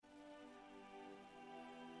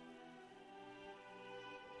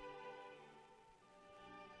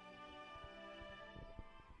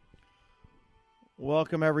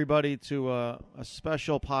Welcome, everybody, to a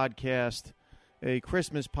special podcast, a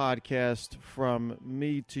Christmas podcast from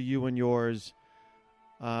me to you and yours.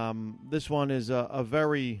 This one is a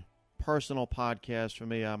very personal podcast for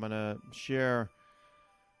me. I'm going to share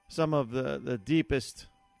some of the deepest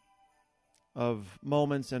of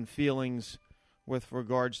moments and feelings with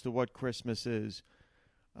regards to what Christmas is.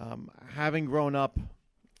 Having grown up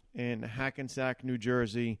in Hackensack, New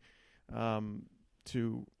Jersey,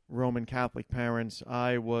 to Roman Catholic parents,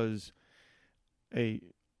 I was a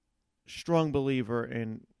strong believer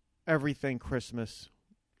in everything Christmas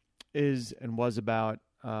is and was about.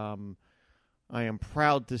 I am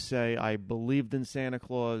proud to say I believed in Santa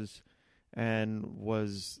Claus and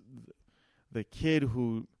was the kid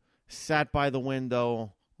who sat by the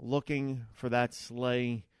window looking for that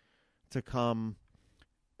sleigh to come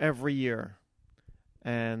every year.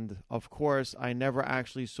 And, of course, I never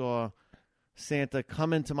actually saw Santa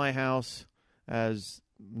come into my house, as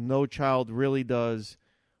no child really does,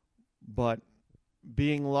 but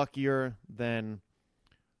being luckier than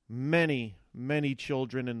many, many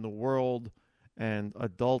children in the world and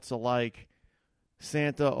adults alike,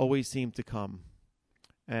 Santa always seemed to come.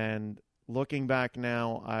 And looking back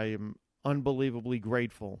now, I am unbelievably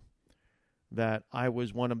grateful that I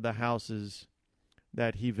was one of the houses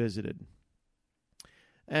that he visited.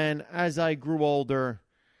 And as I grew older,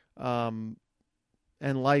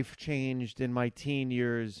 and life changed in my teen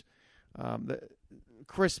years,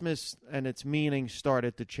 Christmas and its meaning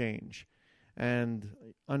started to change. And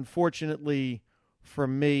unfortunately for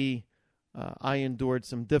me, I endured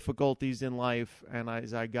some difficulties in life, and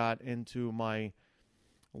as I got into my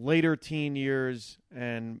later teen years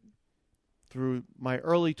and through my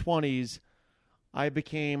early 20s, I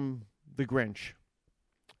became the Grinch.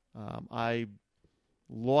 I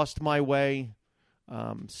lost my way,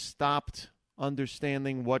 stopped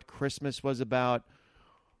understanding what Christmas was about,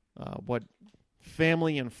 what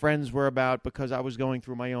family and friends were about, because I was going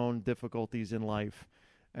through my own difficulties in life.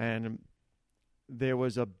 And there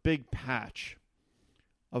was a big patch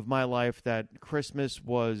of my life that Christmas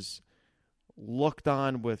was looked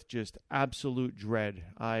on with just absolute dread.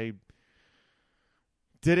 I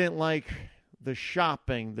didn't like the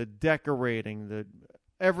shopping, the decorating,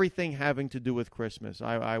 everything having to do with Christmas.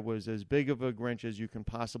 I was as big of a Grinch as you can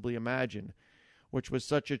possibly imagine, which was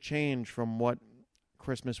such a change from what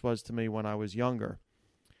Christmas was to me when I was younger.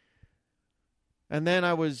 And then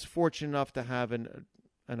I was fortunate enough to have an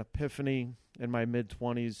epiphany in my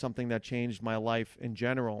mid-20s, something that changed my life in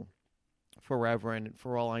general forever. And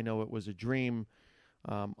for all I know, it was a dream.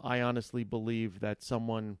 I honestly believe that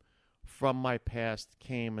someone from my past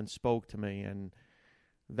came and spoke to me. And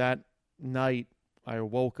that night, I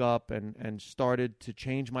woke up and started to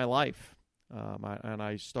change my life.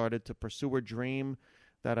 I started to pursue a dream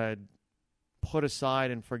that I'd put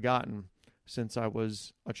aside and forgotten since I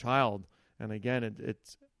was a child. And again,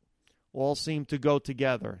 it all seemed to go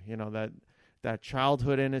together, that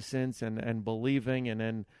childhood innocence and believing, and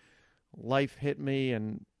then life hit me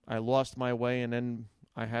and I lost my way, and then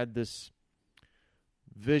I had this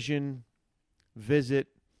visit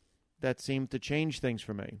that seemed to change things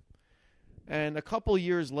for me. And a couple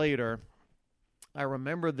years later, I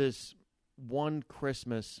remember this one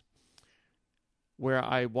Christmas where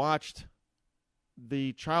I watched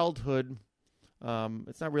the childhood,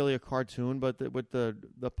 it's not really a cartoon, but with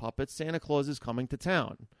the puppets, Santa Claus is Coming to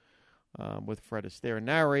Town, with Fred Astaire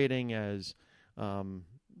narrating as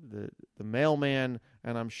the mailman.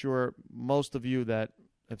 And I'm sure most of you that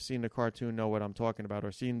have seen the cartoon know what I'm talking about,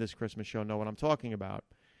 or seen this Christmas show know what I'm talking about.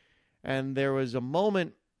 And there was a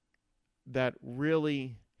moment that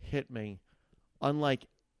really hit me, unlike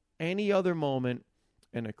any other moment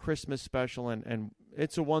in a Christmas special, and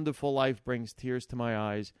It's a Wonderful Life brings tears to my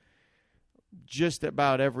eyes just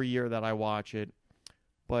about every year that I watch it.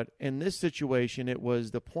 But in this situation, it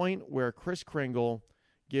was the point where Kris Kringle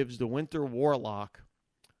gives the Winter Warlock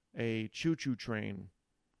a choo-choo train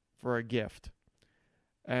for a gift.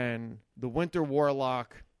 And the Winter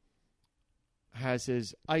Warlock has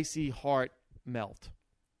his icy heart melt.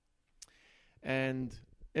 And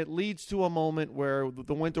it leads to a moment where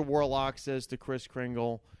the Winter Warlock says to Kris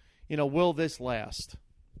Kringle, will this last?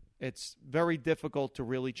 It's very difficult to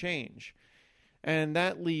really change. And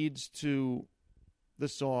that leads to the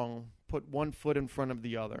song, Put One Foot in Front of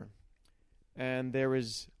the Other. And there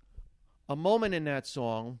is a moment in that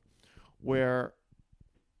song where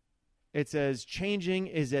it says, changing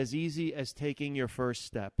is as easy as taking your first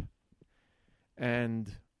step.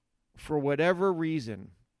 And for whatever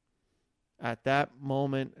reason, at that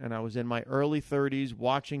moment, and I was in my early 30s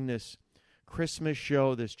watching this Christmas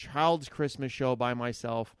show, this child's Christmas show by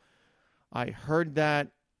myself, I heard that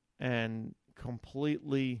and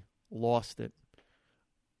completely lost it.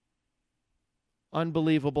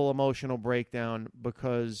 Unbelievable emotional breakdown,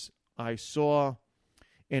 because I saw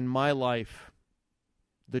in my life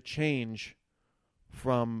the change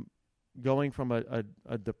from going from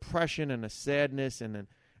a depression and a sadness and an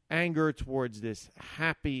anger towards this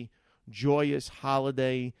happy, joyous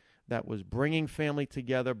holiday that was bringing family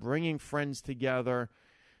together, bringing friends together,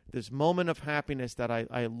 this moment of happiness that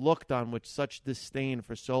I looked on with such disdain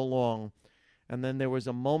for so long. And then there was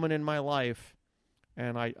a moment in my life,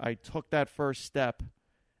 and I took that first step,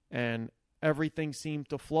 and everything seemed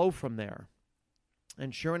to flow from there.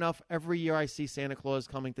 And sure enough, every year I see Santa Claus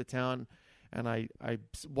coming to town, and I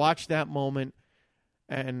watch that moment,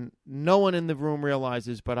 and no one in the room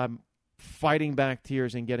realizes, but I'm fighting back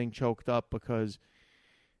tears and getting choked up because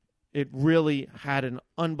it really had an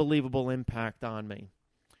unbelievable impact on me.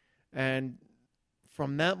 And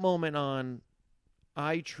from that moment on,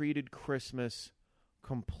 I treated Christmas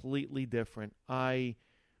completely different. I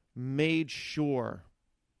made sure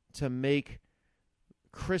to make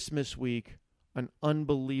Christmas week an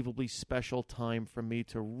unbelievably special time for me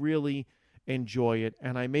to really enjoy it.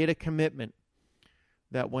 And I made a commitment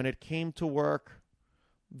that when it came to work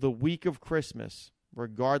the week of Christmas,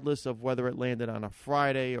 regardless of whether it landed on a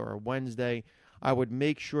Friday or a Wednesday, I would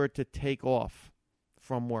make sure to take off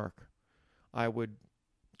from work. I would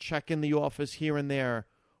check in the office here and there,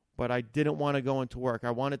 but I didn't want to go into work.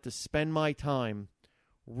 I wanted to spend my time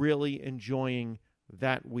really enjoying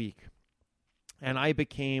that week. And I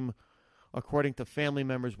became, according to family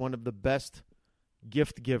members, one of the best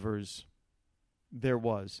gift givers there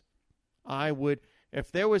was. I would,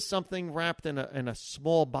 if there was something wrapped in a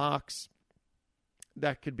small box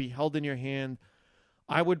that could be held in your hand,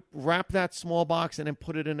 I would wrap that small box and then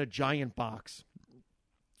put it in a giant box,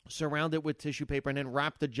 surround it with tissue paper, and then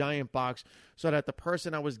wrap the giant box so that the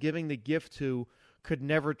person I was giving the gift to could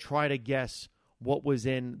never try to guess what was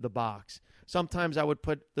in the box. Sometimes I would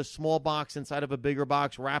put the small box inside of a bigger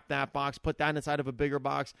box, wrap that box, put that inside of a bigger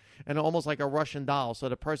box, and almost like a Russian doll. So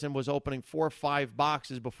the person was opening 4 or 5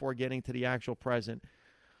 boxes before getting to the actual present.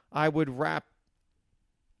 I would wrap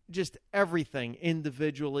just everything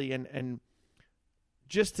individually, and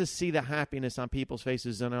just to see the happiness on people's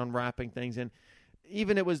faces and unwrapping things. And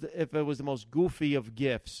even if it was the most goofy of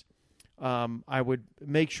gifts, I would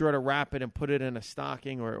make sure to wrap it and put it in a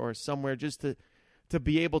stocking or somewhere just to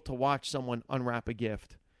be able to watch someone unwrap a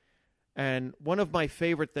gift. And one of my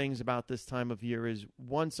favorite things about this time of year is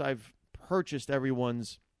once I've purchased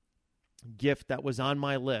everyone's gift that was on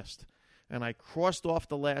my list and I crossed off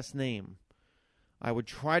the last name, I would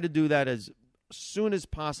try to do that as soon as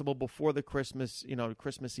possible before the Christmas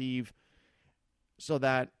Eve, so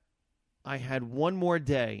that I had one more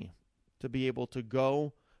day to be able to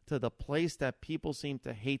go to the place that people seem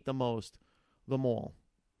to hate the most, the mall,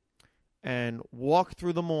 and walk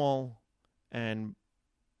through the mall and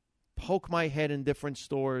poke my head in different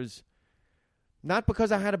stores, not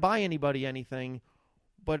because I had to buy anybody anything,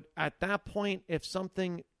 but at that point, if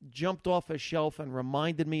something jumped off a shelf and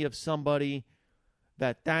reminded me of somebody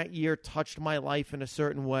that year touched my life in a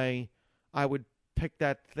certain way, I would pick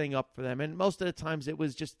that thing up for them. And most of the times it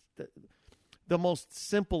was just the most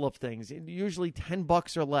simple of things, usually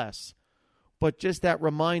 $10 or less. But just that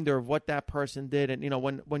reminder of what that person did. And,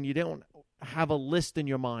 when you don't have a list in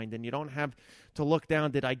your mind and you don't have to look down,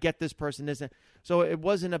 did I get this person this? So it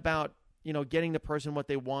wasn't about, getting the person what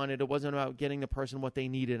they wanted. It wasn't about getting the person what they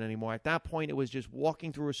needed anymore. At that point, it was just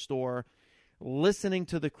walking through a store, listening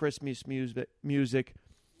to the Christmas music,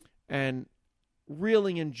 and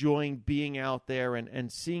really enjoying being out there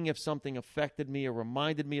and seeing if something affected me or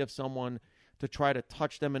reminded me of someone, to try to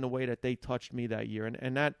touch them in a way that they touched me that year.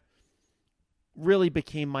 And that really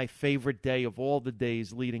became my favorite day of all the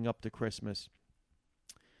days leading up to Christmas.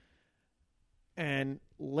 And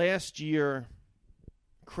last year,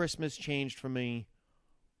 Christmas changed for me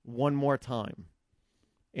one more time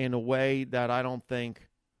in a way that I don't think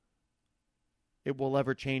it will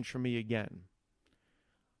ever change for me again.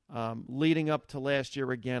 Leading up to last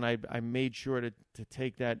year again, I made sure to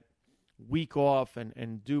take that week off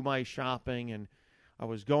and do my shopping, and I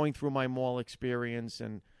was going through my mall experience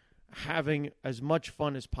and having as much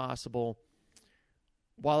fun as possible,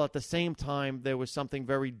 while at the same time there was something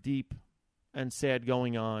very deep and sad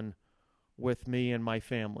going on with me and my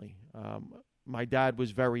family. My dad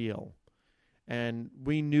was very ill, and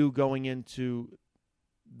we knew going into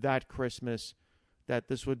that Christmas that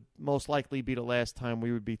this would most likely be the last time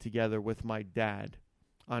we would be together with my dad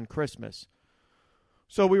on Christmas.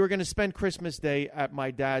 So we were going to spend Christmas Day at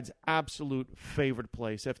my dad's absolute favorite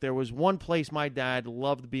place. If there was one place my dad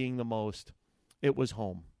loved being the most, it was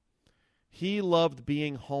home. He loved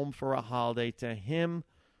being home for a holiday. To him,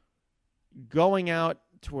 going out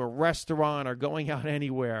to a restaurant or going out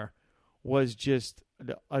anywhere was just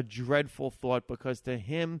a dreadful thought, because to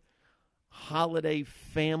him, holiday,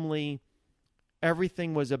 family,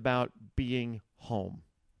 everything was about being home.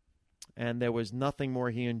 And there was nothing more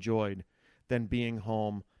he enjoyed than being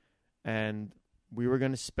home. And we were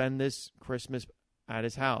going to spend this Christmas at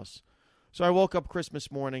his house. So I woke up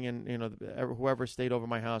Christmas morning, and whoever stayed over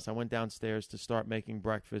my house, I went downstairs to start making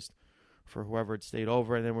breakfast for whoever had stayed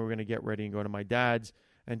over, and then we were going to get ready and go to my dad's.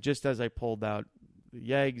 And just as I pulled out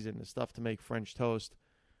the eggs and the stuff to make French toast,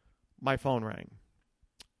 my phone rang.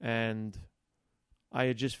 And I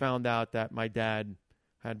had just found out that my dad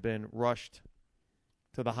had been rushed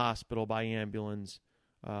to the hospital by ambulance,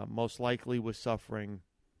 most likely was suffering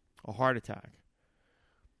a heart attack.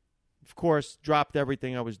 Of course, dropped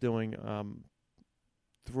everything I was doing,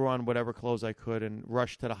 threw on whatever clothes I could, and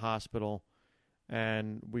rushed to the hospital.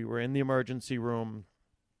 And we were in the emergency room.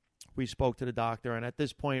 We spoke to the doctor, and at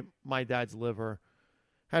this point, my dad's liver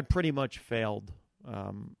had pretty much failed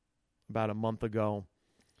about a month ago.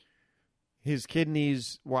 His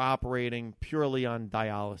kidneys were operating purely on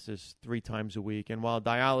dialysis 3 times a week. And while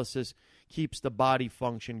dialysis keeps the body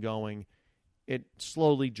function going, it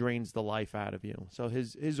slowly drains the life out of you. So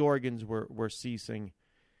his organs were ceasing.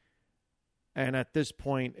 And at this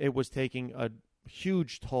point, it was taking a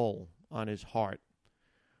huge toll on his heart,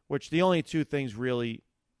 which the only 2 things really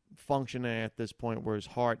functioning at this point were his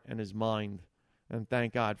heart and his mind. And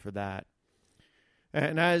thank God for that.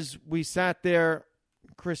 And as we sat there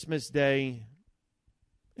Christmas Day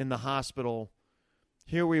in the hospital,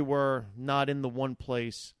 here we were, not in the one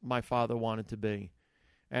place my father wanted to be.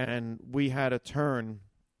 And we had to turn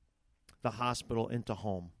the hospital into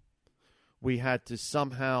home. We had to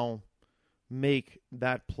somehow make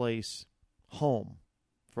that place home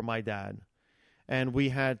for my dad. And we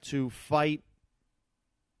had to fight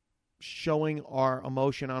showing our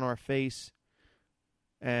emotion on our face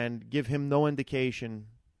and give him no indication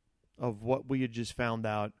of what we had just found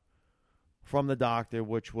out from the doctor,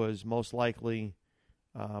 which was most likely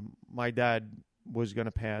my dad was going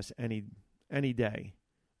to pass any day.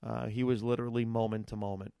 He was literally moment to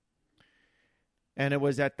moment. And it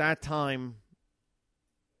was at that time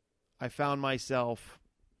I found myself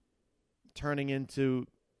turning into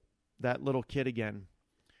that little kid again,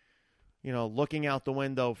 looking out the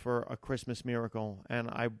window for a Christmas miracle. And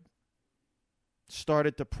I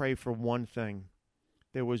started to pray for one thing.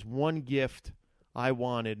 There was one gift I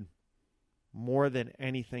wanted more than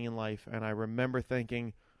anything in life. And I remember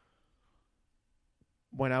thinking,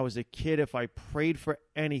 when I was a kid, if I prayed for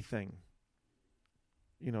anything,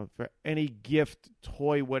 for any gift,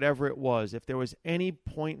 toy, whatever it was, if there was any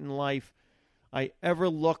point in life I ever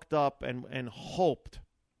looked up and hoped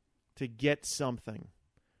to get something,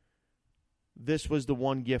 this was the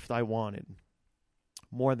one gift I wanted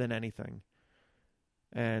more than anything.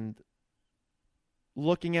 And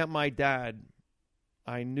looking at my dad,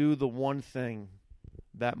 I knew the one thing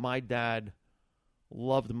that my dad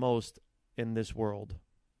loved most in this world,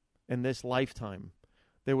 in this lifetime.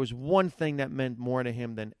 There was one thing that meant more to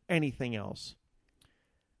him than anything else,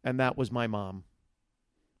 and that was my mom.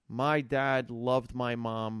 My dad loved my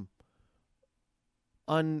mom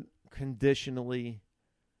unconditionally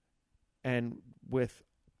and with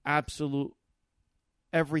absolute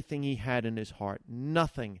everything he had in his heart.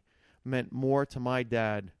 Nothing meant more to my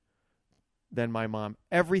dad than my mom.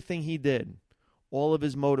 Everything he did, all of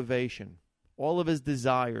his motivation, all of his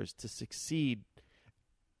desires to succeed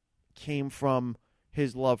came from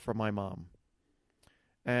his love for my mom.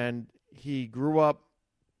 And he grew up,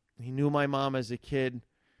 he knew my mom as a kid.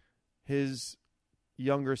 His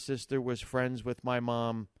younger sister was friends with my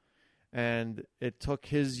mom, and it took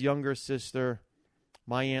his younger sister,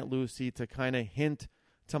 my Aunt Lucy, to kind of hint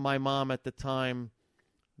to my mom at the time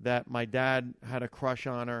that my dad had a crush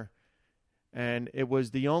on her. And it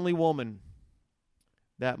was the only woman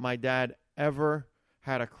that my dad ever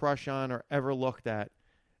had a crush on or ever looked at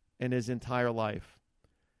in his entire life.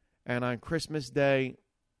 And on Christmas Day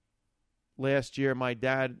last year, my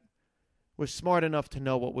dad was smart enough to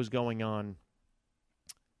know what was going on.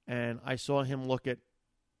 And I saw him look at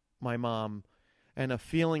my mom, and a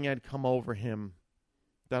feeling had come over him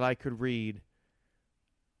that I could read.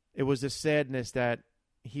 It was a sadness that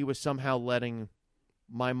he was somehow letting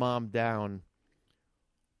my mom down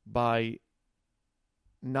by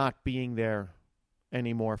not being there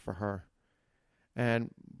anymore for her.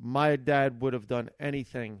 And my dad would have done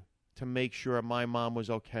anything to make sure my mom was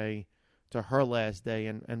okay to her last day.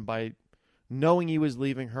 And by knowing he was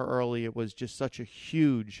leaving her early, it was just such a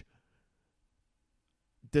huge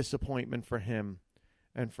disappointment for him.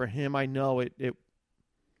 And for him, I know it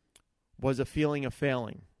was a feeling of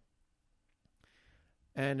failing.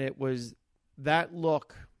 And it was that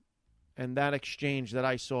look and that exchange that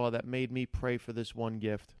I saw that made me pray for this one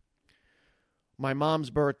gift. My mom's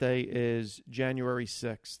birthday is January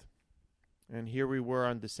 6th. And here we were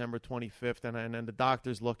on December 25th, and the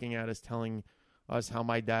doctor's looking at us, telling us how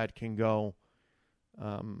my dad can go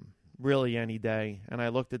really any day. And I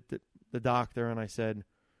looked at the doctor and I said,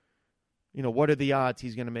 what are the odds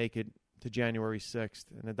he's going to make it to January 6th?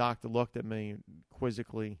 And the doctor looked at me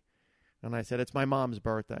quizzically, and I said, it's my mom's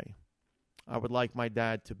birthday. I would like my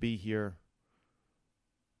dad to be here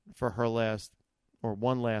for her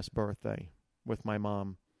one last birthday with my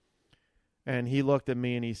mom. And he looked at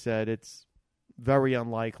me and he said, it's very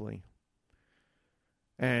unlikely.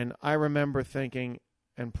 And I remember thinking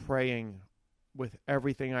and praying with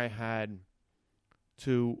everything I had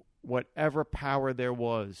to whatever power there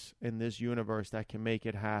was in this universe that can make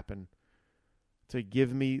it happen, to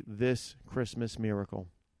give me this Christmas miracle.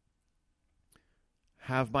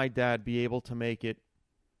 Have my dad be able to make it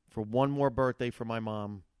for one more birthday for my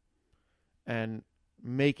mom, and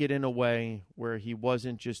make it in a way where he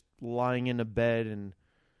wasn't just lying in a bed and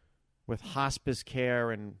with hospice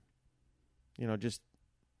care and, just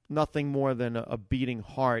nothing more than a beating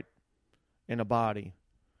heart in a body.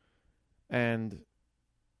 And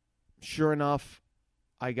sure enough,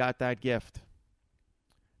 I got that gift.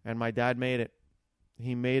 And my dad made it.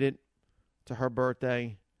 He made it to her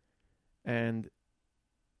birthday. And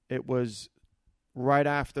it was right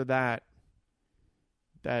after that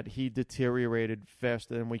he deteriorated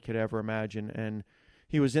faster than we could ever imagine. And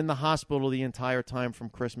he was in the hospital the entire time from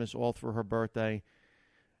Christmas all through her birthday.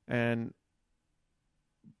 And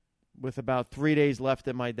with about 3 days left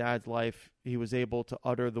in my dad's life, he was able to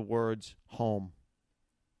utter the words, home.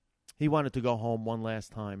 He wanted to go home one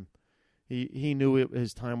last time. He knew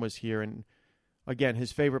his time was here. And again,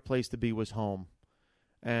 his favorite place to be was home.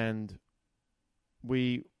 And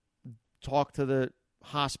we talked to the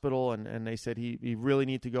hospital, and they said he really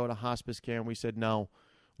need to go to hospice care. And we said, no,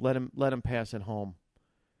 let him pass at home.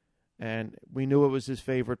 And we knew it was his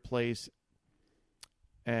favorite place.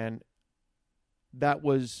 And that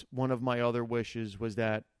was one of my other wishes, was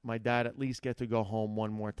that my dad at least get to go home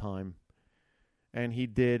one more time. And he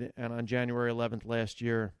did. And on January 11th last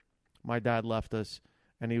year, my dad left us,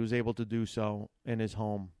 and he was able to do so in his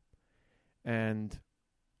home. And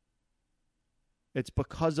it's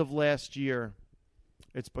because of last year,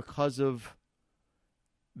 it's because of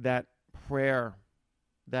that prayer,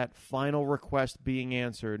 that final request being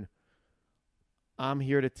answered, I'm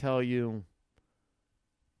here to tell you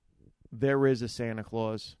there is a Santa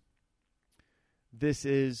Claus. This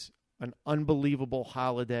is an unbelievable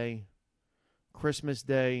holiday. Christmas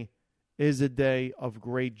Day is a day of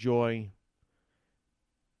great joy.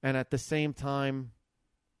 And at the same time,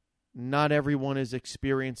 not everyone is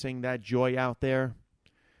experiencing that joy out there.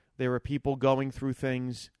 There are people going through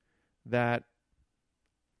things that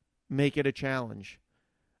make it a challenge.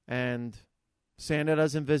 And Santa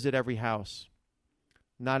doesn't visit every house.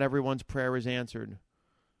 Not everyone's prayer is answered.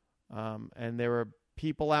 And there are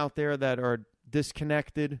people out there that are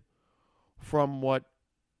disconnected from what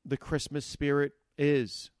the Christmas spirit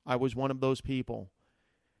is. I was one of those people.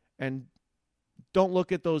 And don't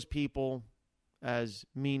look at those people as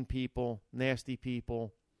mean people, nasty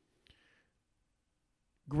people.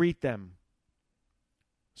 Greet them.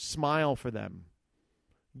 Smile for them.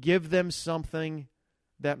 Give them something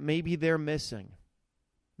that maybe they're missing,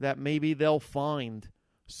 that maybe they'll find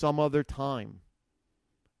some other time,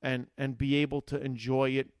 and be able to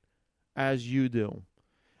enjoy it as you do.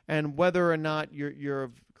 And whether or not you're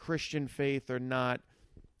of Christian faith or not,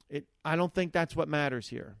 I don't think that's what matters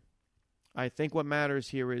here. I think what matters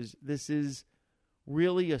here is this is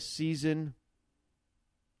really a season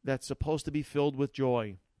that's supposed to be filled with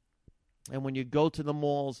joy. And when you go to the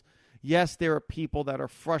malls, yes, there are people that are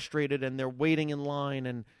frustrated and they're waiting in line,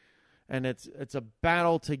 and it's a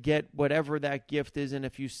battle to get whatever that gift is. And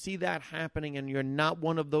if you see that happening and you're not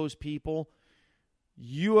one of those people,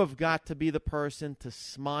 you have got to be the person to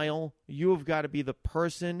smile. You have got to be the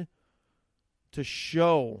person to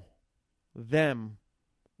show them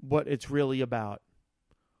what it's really about.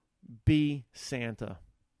 Be Santa.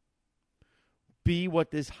 Be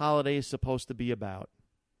what this holiday is supposed to be about.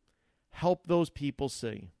 Help those people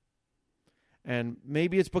see. And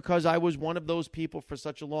maybe it's because I was one of those people for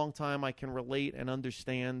such a long time, I can relate and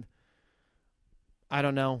understand I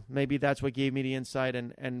don't know. Maybe that's what gave me the insight.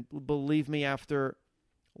 And believe me, after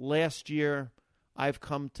last year, I've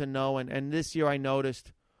come to know, and this year I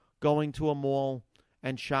noticed going to a mall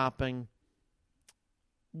and shopping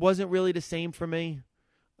wasn't really the same for me.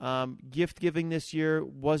 Gift giving this year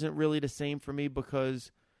wasn't really the same for me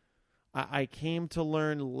because I came to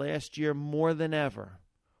learn last year more than ever,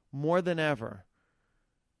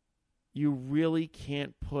 you really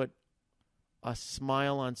can't put a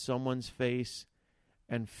smile on someone's face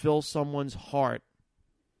and fill someone's heart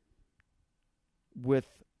with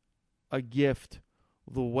a gift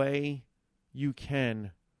the way you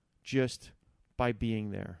can just by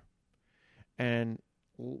being there. And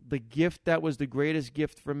the gift that was the greatest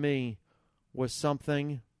gift for me was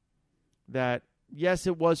something that, yes,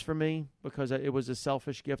 it was for me because it was a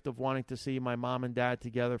selfish gift of wanting to see my mom and dad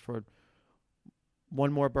together for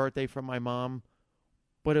one more birthday from my mom,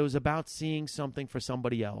 but it was about seeing something for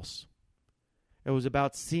somebody else. It was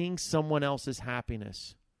about seeing someone else's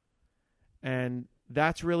happiness. And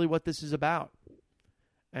that's really what this is about.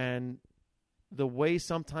 And the way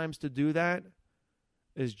sometimes to do that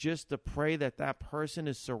is just to pray that that person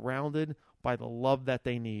is surrounded by the love that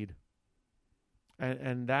they need.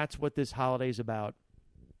 And that's what this holiday is about.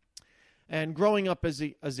 And growing up as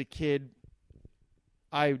a kid,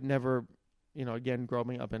 I never, again,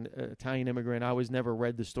 growing up an Italian immigrant, I was never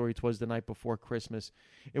read the story "'Twas the Night Before Christmas."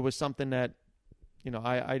 It was something that,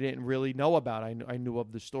 I didn't really know about. I knew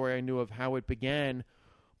of the story. I knew of how it began,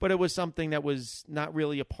 but it was something that was not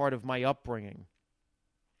really a part of my upbringing.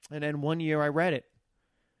 And then one year I read it,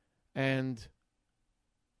 and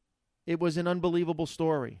it was an unbelievable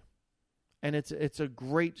story. And it's a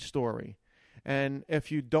great story. And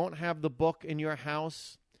if you don't have the book in your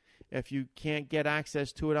house, if you can't get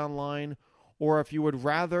access to it online, or if you would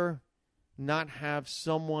rather not have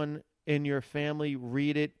someone in your family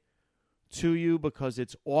read it to you because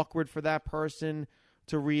it's awkward for that person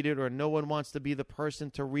to read it, or no one wants to be the person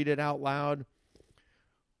to read it out loud,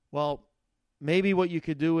 well, maybe what you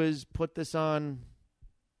could do is put this on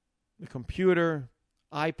the computer,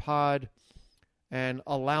 iPod, and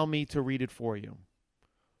allow me to read it for you.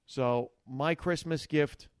 So my Christmas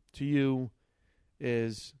gift to you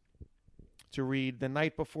is to read The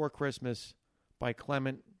Night Before Christmas by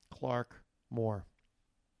Clement Clarke Moore.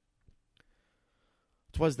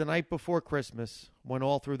 'Twas the night before Christmas, when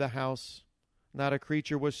all through the house not a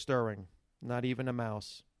creature was stirring, not even a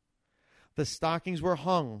mouse. The stockings were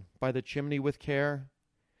hung by the chimney with care,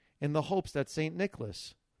 in the hopes that St.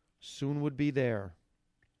 Nicholas soon would be there.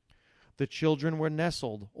 The children were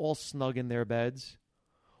nestled all snug in their beds,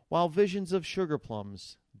 while visions of sugar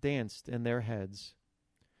plums danced in their heads.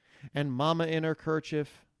 And Mama in her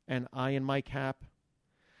kerchief, and I in my cap,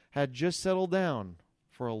 had just settled down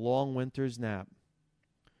for a long winter's nap.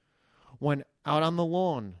 When out on the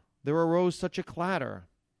lawn there arose such a clatter,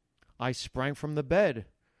 I sprang from the bed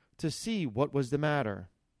to see what was the matter.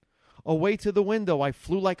 Away to the window I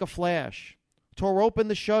flew like a flash, tore open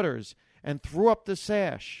the shutters, and threw up the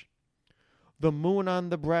sash. The moon on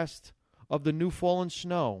the breast of the new-fallen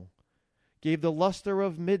snow gave the luster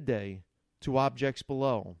of midday to objects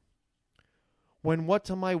below. When what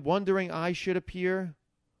to my wondering eye should appear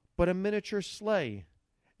but a miniature sleigh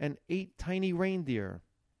and 8 tiny reindeer,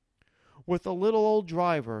 with a little old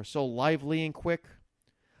driver so lively and quick,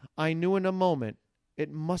 I knew in a moment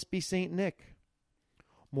it must be St. Nick.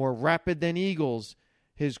 More rapid than eagles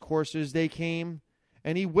his coursers they came,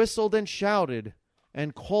 and he whistled and shouted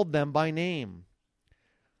and called them by name.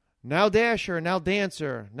 Now Dasher, now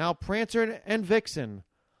Dancer, now Prancer and Vixen,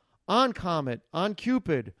 on Comet, on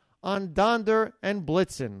Cupid, on Donder and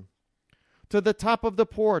Blitzen, to the top of the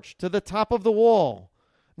porch, to the top of the wall,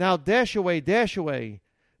 now dash away, dash away,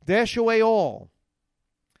 dash away all.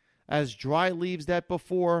 As dry leaves that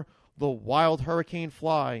before the wild hurricane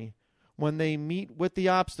fly, when they meet with the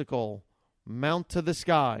obstacle, mount to the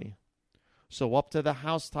sky. So up to the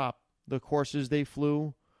housetop the coursers they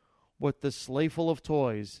flew, with the sleigh full of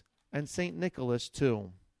toys, and St. Nicholas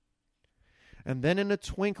too. And then in a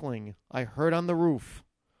twinkling I heard on the roof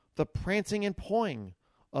the prancing and pawing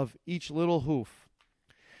of each little hoof.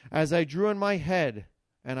 As I drew in my head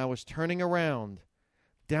and I was turning around,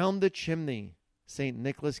 down the chimney St.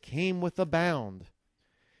 Nicholas came with a bound.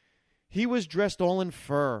 He was dressed all in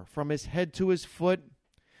fur from his head to his foot,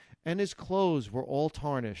 and his clothes were all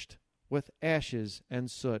tarnished with ashes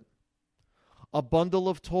and soot. A bundle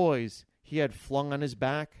of toys he had flung on his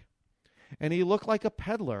back, and he looked like a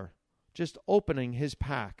peddler just opening his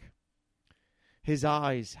pack. His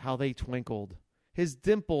eyes, how they twinkled, his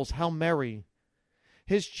dimples, how merry.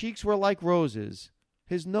 His cheeks were like roses,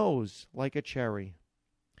 his nose like a cherry.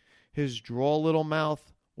 His droll little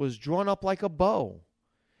mouth was drawn up like a bow,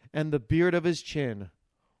 and the beard of his chin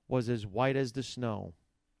was as white as the snow.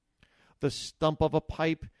 The stump of a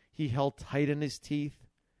pipe he held tight in his teeth,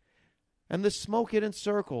 and the smoke it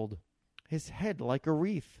encircled his head like a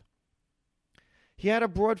wreath. He had a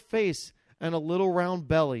broad face and a little round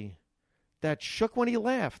belly that shook when he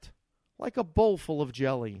laughed like a bowl full of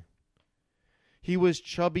jelly. He was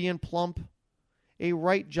chubby and plump, a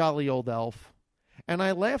right jolly old elf, and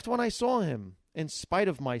I laughed when I saw him in spite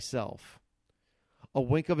of myself. A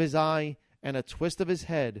wink of his eye and a twist of his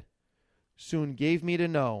head soon gave me to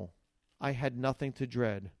know I had nothing to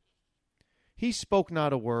dread. He spoke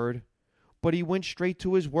not a word, but he went straight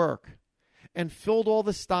to his work and filled all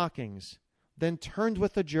the stockings, then turned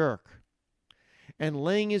with a jerk, and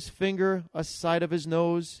laying his finger aside of his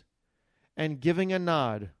nose and giving a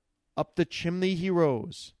nod, up the chimney he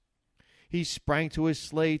rose. He sprang to his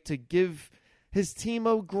sleigh to give his team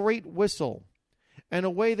a great whistle, and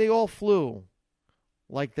away they all flew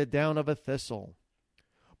like the down of a thistle.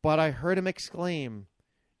 But I heard him exclaim,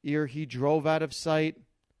 ere he drove out of sight,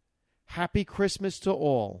 "Happy Christmas to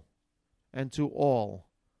all, and to all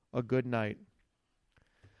a good night."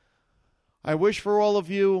 I wish for all of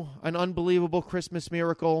you an unbelievable Christmas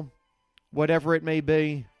miracle, whatever it may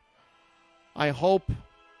be. I hope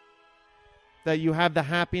that you have the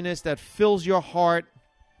happiness that fills your heart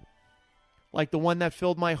like the one that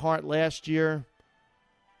filled my heart last year.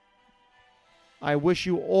 I wish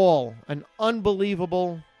you all an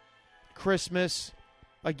unbelievable Christmas,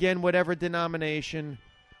 again, whatever denomination.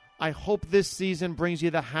 I hope this season brings you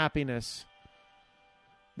the happiness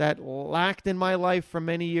that lacked in my life for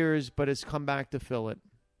many years, but has come back to fill it.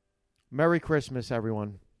 Merry Christmas,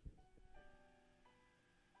 everyone.